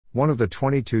One of the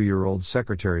 22-year-old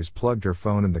secretaries plugged her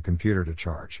phone in the computer to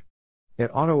charge. It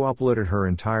auto-uploaded her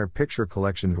entire picture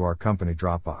collection to our company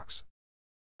Dropbox.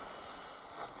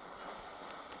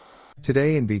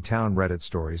 Today in B-Town Reddit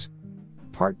Stories,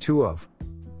 Part 2 of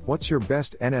What's Your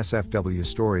Best NSFW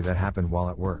Story That Happened While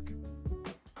at Work?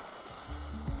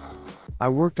 I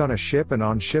worked on a ship, and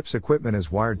on ships equipment is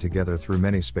wired together through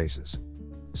many spaces.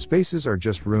 Spaces are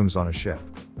just rooms on a ship.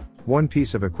 One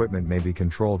piece of equipment may be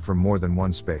controlled from more than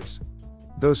one space.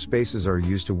 Those spaces are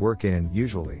used to work in, and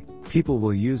usually, people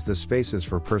will use the spaces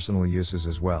for personal uses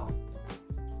as well.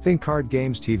 Think card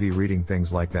games, TV, reading,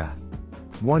 things like that.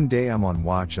 One day I'm on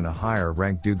watch and a higher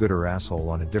ranked do-gooder asshole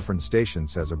on a different station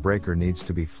says a breaker needs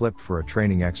to be flipped for a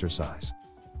training exercise.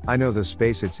 I know the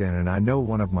space it's in, and I know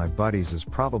one of my buddies is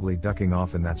probably ducking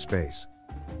off in that space.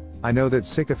 I know that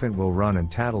sycophant will run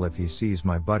and tattle if he sees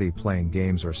my buddy playing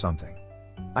games or something.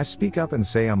 I speak up and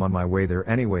say I'm on my way there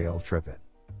anyway, I'll trip it.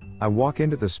 I walk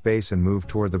into the space and move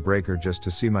toward the breaker just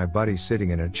to see my buddy sitting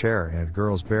in a chair and a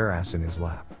girl's bare ass in his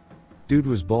lap. Dude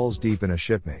was balls deep in a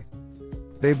shipmate.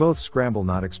 They both scramble,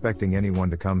 not expecting anyone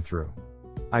to come through.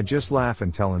 I just laugh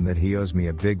and tell him that he owes me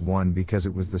a big one because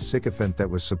it was the sycophant that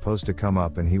was supposed to come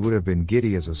up, and he would have been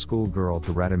giddy as a schoolgirl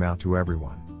to rat him out to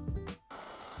everyone.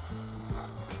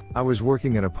 I was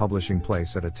working at a publishing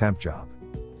place at a temp job.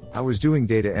 I was doing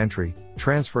data entry,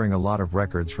 transferring a lot of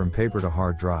records from paper to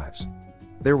hard drives.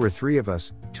 There were 3 of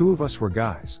us, 2 of us were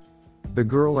guys. The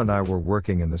girl and I were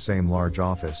working in the same large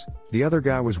office, the other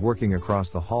guy was working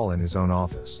across the hall in his own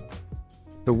office.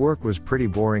 The work was pretty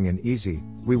boring and easy,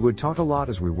 we would talk a lot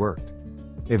as we worked.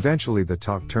 Eventually the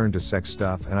talk turned to sex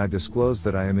stuff, and I disclosed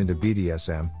that I am into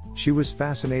BDSM. She was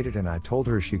fascinated, and I told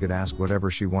her she could ask whatever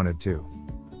she wanted to.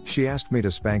 She asked me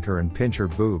to spank her and pinch her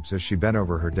boobs as she bent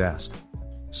over her desk.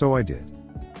 So I did.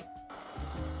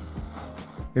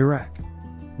 Iraq.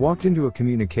 Walked into a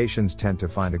communications tent to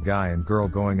find a guy and girl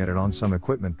going at it on some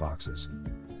equipment boxes.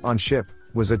 On ship,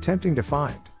 was attempting to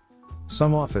find.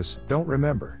 Some office, don't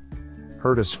remember.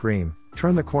 Heard a scream,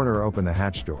 turn the corner, open the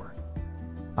hatch door.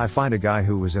 I find a guy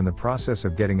who was in the process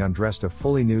of getting undressed, a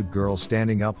fully nude girl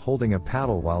standing up holding a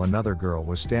paddle while another girl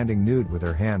was standing nude with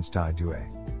her hands tied to a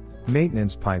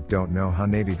maintenance pipe. Don't know how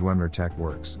Navy Dwemer tech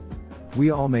works. We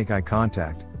all make eye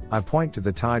contact. I point to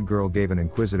the tied girl, gave an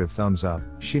inquisitive thumbs up,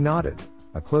 she nodded.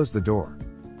 I closed the door.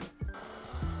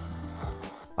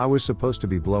 I was supposed to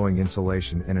be blowing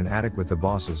insulation in an attic with the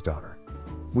boss's daughter.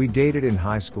 We dated in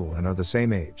high school and are the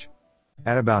same age.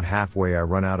 At about halfway I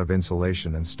run out of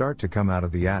insulation and start to come out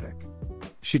of the attic.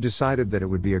 She decided that it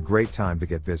would be a great time to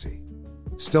get busy.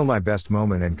 Still my best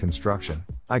moment in construction,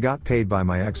 I got paid by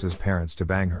my ex's parents to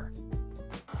bang her.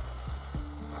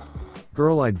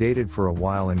 Girl I dated for a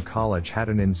while in college had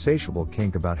an insatiable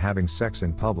kink about having sex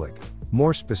in public,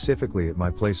 more specifically at my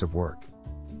place of work.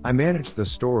 I managed the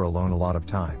store alone a lot of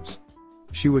times.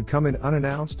 She would come in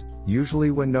unannounced, usually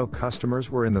when no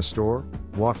customers were in the store,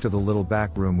 walk to the little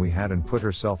back room we had and put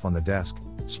herself on the desk,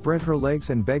 spread her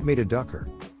legs and beg me to duck her.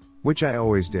 Which I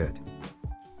always did.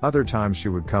 Other times she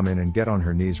would come in and get on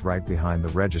her knees right behind the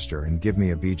register and give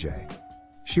me a BJ.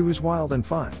 She was wild and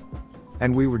fun.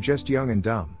 And we were just young and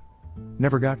dumb.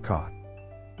 Never got caught.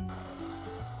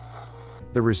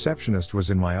 The receptionist was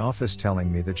in my office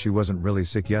telling me that she wasn't really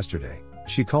sick yesterday.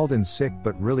 She called in sick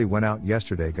but really went out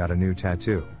yesterday, got a new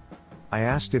tattoo. I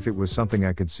asked if it was something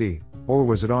I could see, or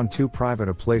was it on too private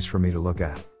a place for me to look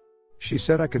at. She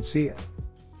said I could see it.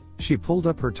 She pulled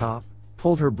up her top,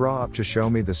 pulled her bra up to show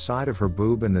me the side of her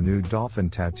boob and the new dolphin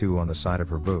tattoo on the side of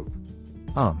her boob.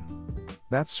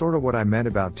 That's sorta what I meant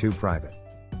about too private.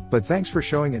 But thanks for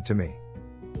showing it to me.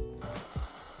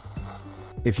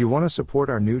 If you want to support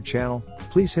our new channel,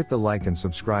 please hit the like and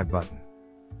subscribe button.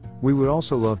 We would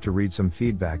also love to read some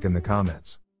feedback in the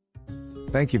comments.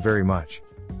 Thank you very much.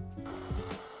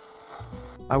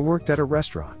 I worked at a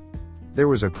restaurant. There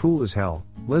was a cool as hell,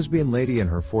 lesbian lady in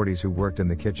her 40s who worked in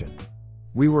the kitchen.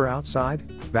 We were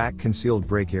outside, back concealed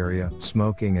break area,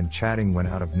 smoking and chatting when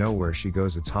out of nowhere she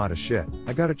goes, "It's hot as shit,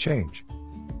 I gotta change."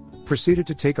 Proceeded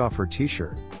to take off her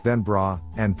t-shirt, then bra,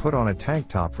 and put on a tank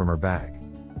top from her bag.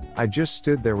 I just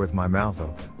stood there with my mouth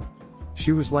open.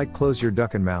 She was like, "Close your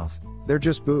duckin' mouth, they're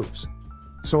just boobs."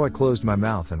 So I closed my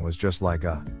mouth and was just like,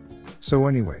 So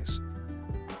anyways.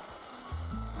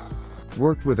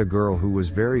 Worked with a girl who was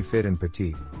very fit and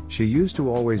petite. She used to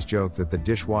always joke that the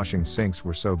dishwashing sinks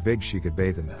were so big she could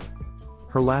bathe in them.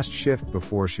 Her last shift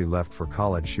before she left for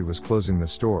college, she was closing the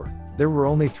store. There were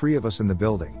only 3 of us in the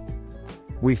building.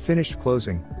 We finished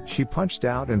closing, she punched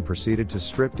out and proceeded to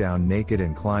strip down naked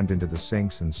and climbed into the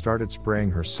sinks and started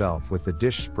spraying herself with the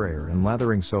dish sprayer and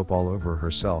lathering soap all over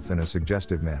herself in a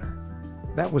suggestive manner.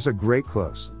 That was a great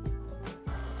close.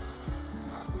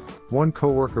 One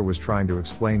coworker was trying to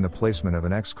explain the placement of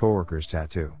an ex-coworker's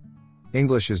tattoo.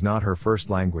 English is not her first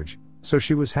language, so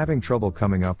she was having trouble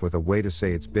coming up with a way to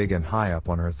say it's big and high up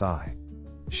on her thigh.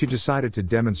 She decided to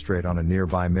demonstrate on a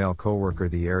nearby male coworker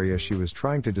the area she was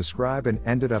trying to describe and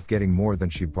ended up getting more than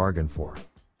she bargained for.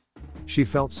 She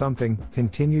felt something,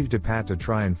 continued to pat to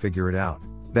try and figure it out,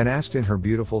 then asked in her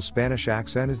beautiful Spanish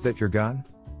accent, "Is that your gun?"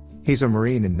 He's a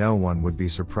Marine and no one would be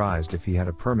surprised if he had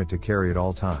a permit to carry at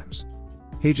all times.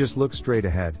 He just looked straight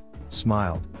ahead,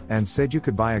 smiled, and said you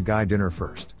could buy a guy dinner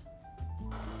first.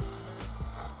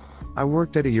 I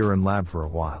worked at a urine lab for a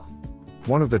while.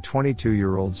 One of the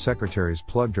 22-year-old secretaries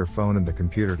plugged her phone in the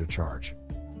computer to charge.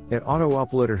 It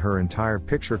auto-uploaded her entire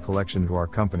picture collection to our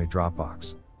company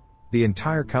Dropbox. The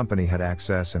entire company had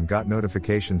access and got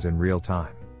notifications in real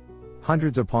time.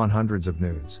 Hundreds upon hundreds of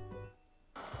nudes.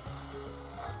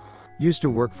 Used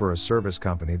to work for a service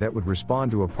company that would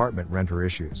respond to apartment renter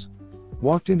issues.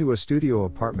 Walked into a studio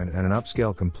apartment at an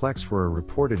upscale complex for a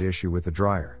reported issue with the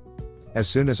dryer. As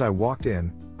soon as I walked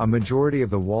in, a majority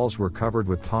of the walls were covered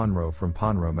with Ponro from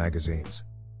Ponro magazines.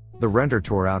 The renter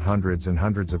tore out hundreds and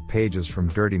hundreds of pages from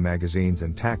dirty magazines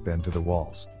and tacked them to the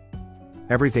walls.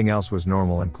 Everything else was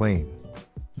normal and clean.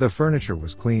 The furniture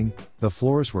was clean, the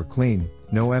floors were clean,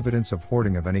 no evidence of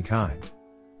hoarding of any kind.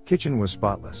 Kitchen was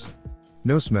spotless.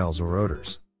 No smells or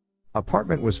odors.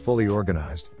 Apartment was fully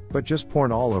organized, but just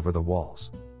porn all over the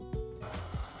walls.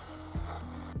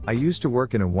 I used to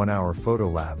work in a 1-hour photo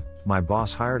lab. My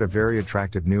boss hired a very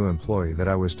attractive new employee that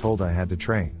I was told I had to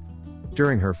train.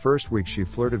 During her first week she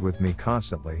flirted with me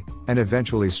constantly, and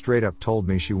eventually straight up told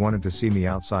me she wanted to see me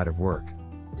outside of work.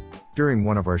 During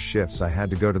one of our shifts I had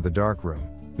to go to the dark room,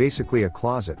 basically a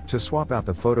closet, to swap out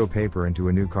the photo paper into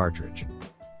a new cartridge.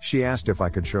 She asked if I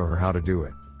could show her how to do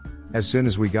it. As soon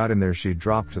as we got in there she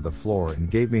dropped to the floor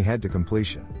and gave me head to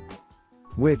completion.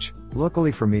 Which,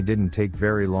 luckily for me, didn't take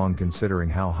very long considering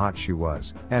how hot she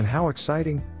was, and how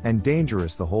exciting and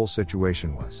dangerous the whole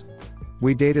situation was.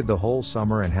 We dated the whole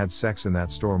summer and had sex in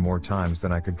that store more times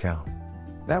than I could count.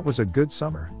 That was a good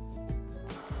summer.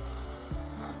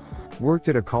 Worked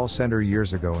at a call center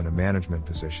years ago in a management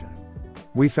position.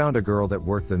 We found a girl that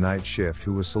worked the night shift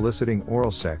who was soliciting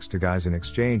oral sex to guys in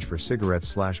exchange for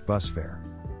cigarettes/bus fare.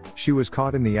 She was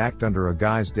caught in the act under a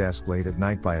guy's desk late at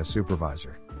night by a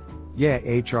supervisor. Yeah,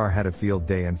 HR had a field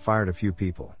day and fired a few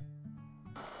people.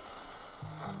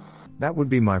 That would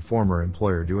be my former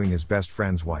employer doing his best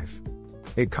friend's wife.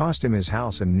 It cost him his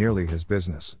house and nearly his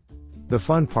business. The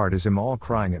fun part is him all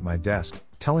crying at my desk,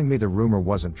 telling me the rumor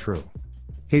wasn't true.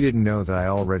 He didn't know that I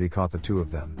already caught the two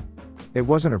of them. It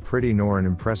wasn't a pretty nor an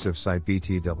impressive sight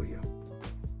BTW.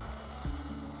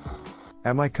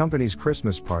 At my company's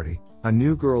Christmas party, a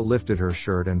new girl lifted her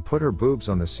shirt and put her boobs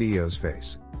on the CEO's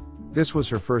face. This was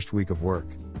her first week of work.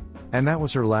 And that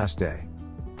was her last day.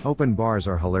 Open bars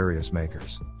are hilarious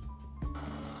makers.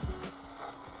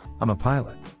 I'm a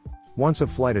pilot. Once a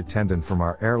flight attendant from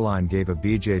our airline gave a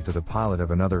BJ to the pilot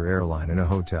of another airline in a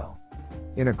hotel.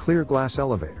 In a clear glass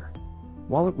elevator.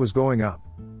 While it was going up.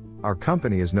 Our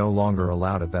company is no longer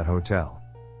allowed at that hotel.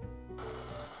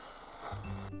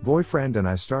 Boyfriend and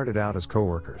I started out as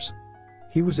co-workers.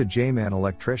 He was a J-man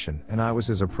electrician and I was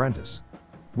his apprentice.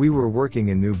 We were working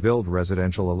in new build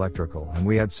residential electrical and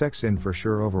we had sex in for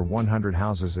sure over 100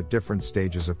 houses at different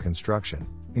stages of construction,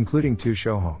 including 2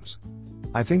 show homes.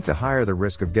 I think the higher the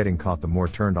risk of getting caught the more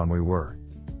turned on we were.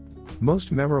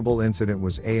 Most memorable incident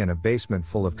was in a basement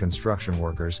full of construction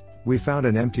workers. We found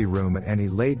an empty room and he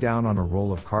laid down on a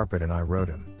roll of carpet and I rode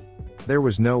him. There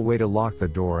was no way to lock the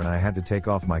door and I had to take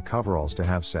off my coveralls to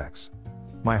have sex.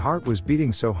 My heart was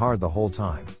beating so hard the whole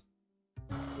time.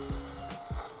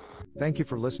 Thank you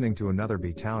for listening to another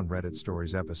B-Town Reddit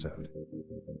Stories episode.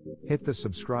 Hit the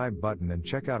subscribe button and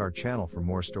check out our channel for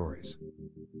more stories.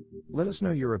 Let us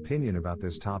know your opinion about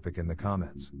this topic in the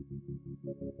comments.